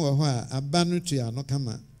nufuo no wo ho a aba no tua no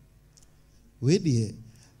kama we die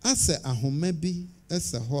ase ahoma bi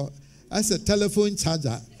ese ho ase telephone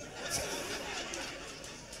charger.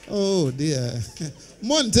 Oh dear.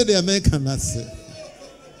 Monte the American ase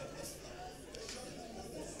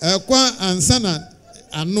kwa ansana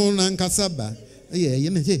anu na nkasaba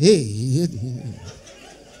hey.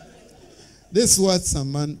 This is what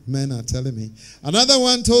some men are telling me. Another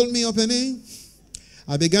one told me, Opanyin,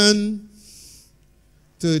 I began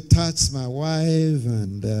to touch my wife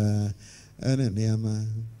and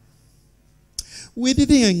we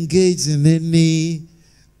didn't engage in any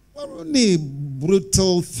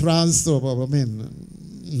brutal thrust or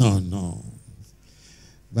no.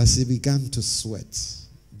 But she began to sweat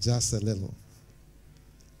just a little.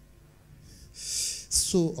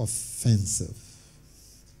 So offensive.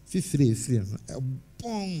 Free.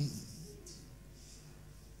 Boom.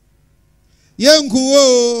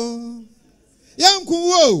 Yankuwo.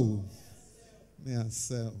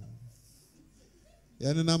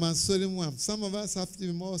 Some of us have to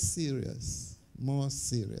be more serious.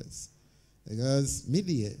 Because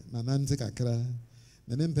media, I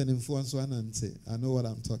know what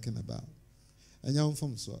I'm talking about.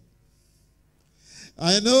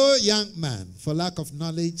 I know, young man, for lack of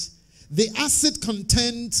knowledge, the acid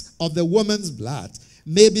content of the woman's blood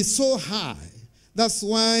may be so high. That's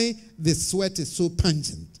why the sweat is so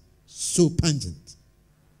pungent.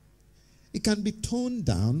 It can be toned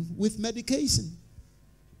down with medication.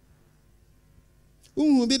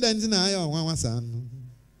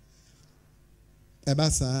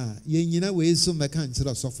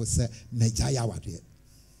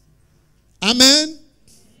 Amen.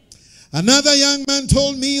 Another young man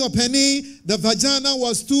told me, Opanyin, the vagina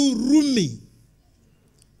was too roomy.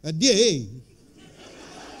 A day.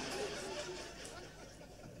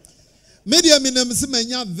 Media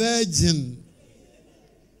minamsimanya virgin.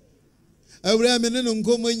 A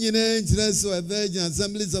virgin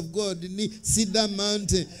Assemblies of God in Cedar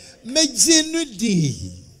Mountain.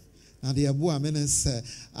 Mejinudi. Now the Abu Amen said,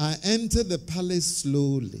 I entered the palace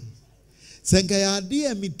slowly. Senkaya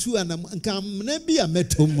me too and I'm nebi a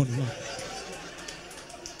metomono.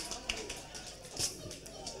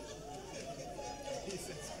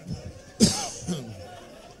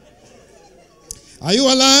 Are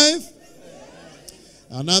you alive?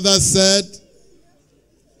 Another said,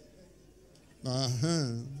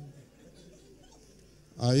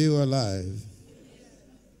 Are you alive?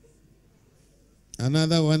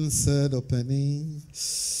 Another one said, Opanyin,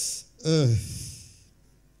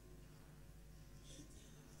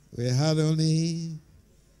 we had only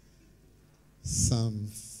some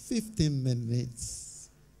 15 minutes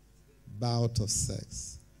bout of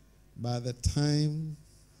sex. By the time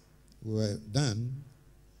we were done,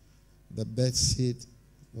 the bedsheet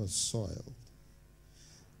was soiled.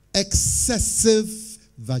 Excessive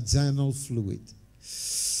vaginal fluid.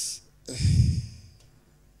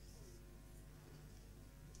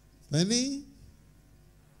 Penny,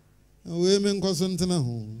 women consent na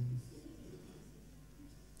home.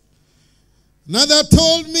 Another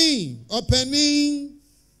told me, Opanyin,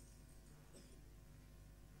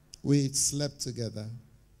 We slept together.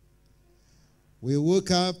 We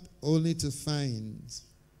woke up only to find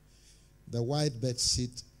the white bed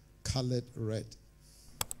sheet colored red.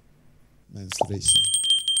 Menstruation.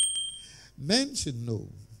 Men should know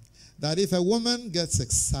that if a woman gets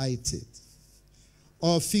excited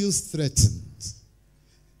or feels threatened,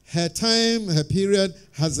 her time, her period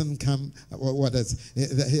hasn't come,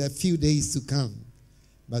 a few days to come,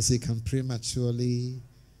 but she can prematurely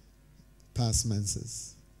pass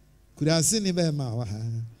menses. Could I see anybody?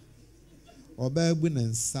 Or baby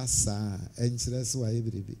and sasa and that's why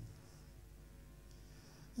everybody.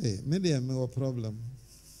 Hey, maybe I'm no problem.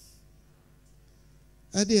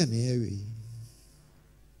 I didn't hear you.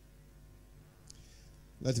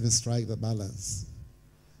 Let me strike the balance.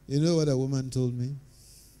 You know what a woman told me?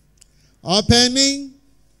 Opanyin.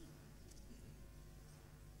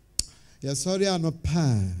 Yes, sorry, I'm not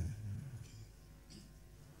pa.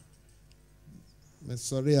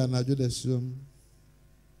 Sorry, I'm not assume.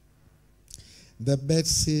 The bed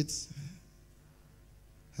sheet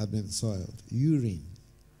had been soiled. Urine.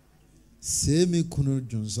 Semi kuno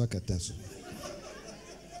Johnson kataso.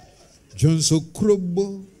 Johnson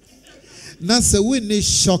krobo. Nasa we need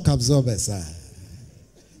shock absorbers.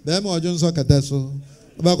 Them or Johnson kataso.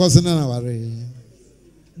 But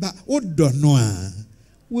what don't know?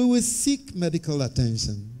 We will seek medical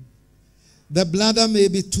attention. The bladder may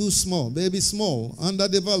be too small, maybe small,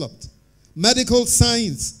 underdeveloped. Medical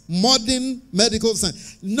science, modern medical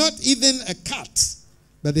science, not even a cut,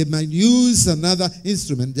 but they might use another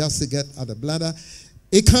instrument just to get at the bladder.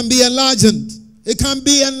 It can be enlarged. It can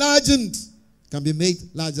be enlarged. It can be made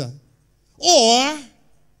larger. Or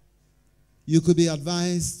you could be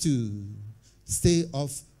advised to stay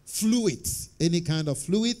off fluid, any kind of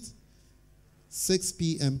fluid. 6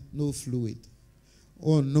 p.m., no fluid.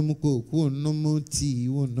 Oh, no coke, oh, no tea,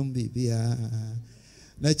 oh, no baby.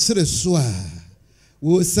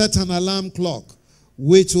 We'll set an alarm clock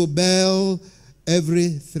which will bell every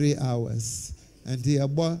 3 hours. And the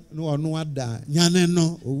boy no ada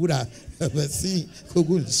nyaneno owura see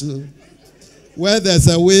kogunsu. Where there's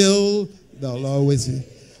a will, there'll always be.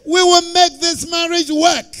 We will make this marriage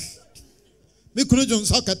work. Mi kunu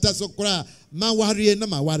Johnson kata sokora ma wari na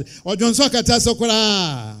ma wari. O Johnson kata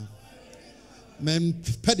sokora. Men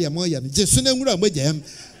pedi amoya ni Jesu na nwura mo jem.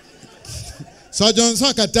 So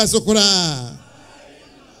Johnson kata sokora.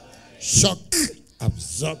 Shock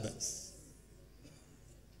absorbers.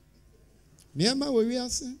 Niama we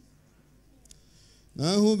ase.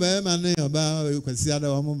 Na hu be ma ne oba kwasi ada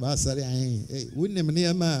wo mo ba sare an. Eh wonim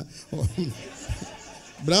niama.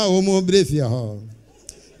 Bra wo mo brefia ho.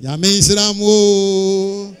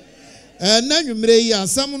 Yaminsiramu. Enanwumre ya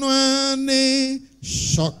asam no ani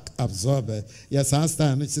shock absorber. Yes, I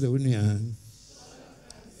stand chire unia.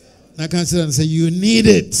 I can sit and say you need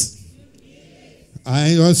it.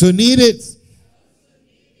 I also need it.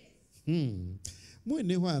 Mo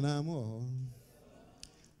ni hwa na mo.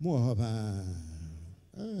 Mo ho ba.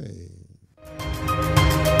 Hey.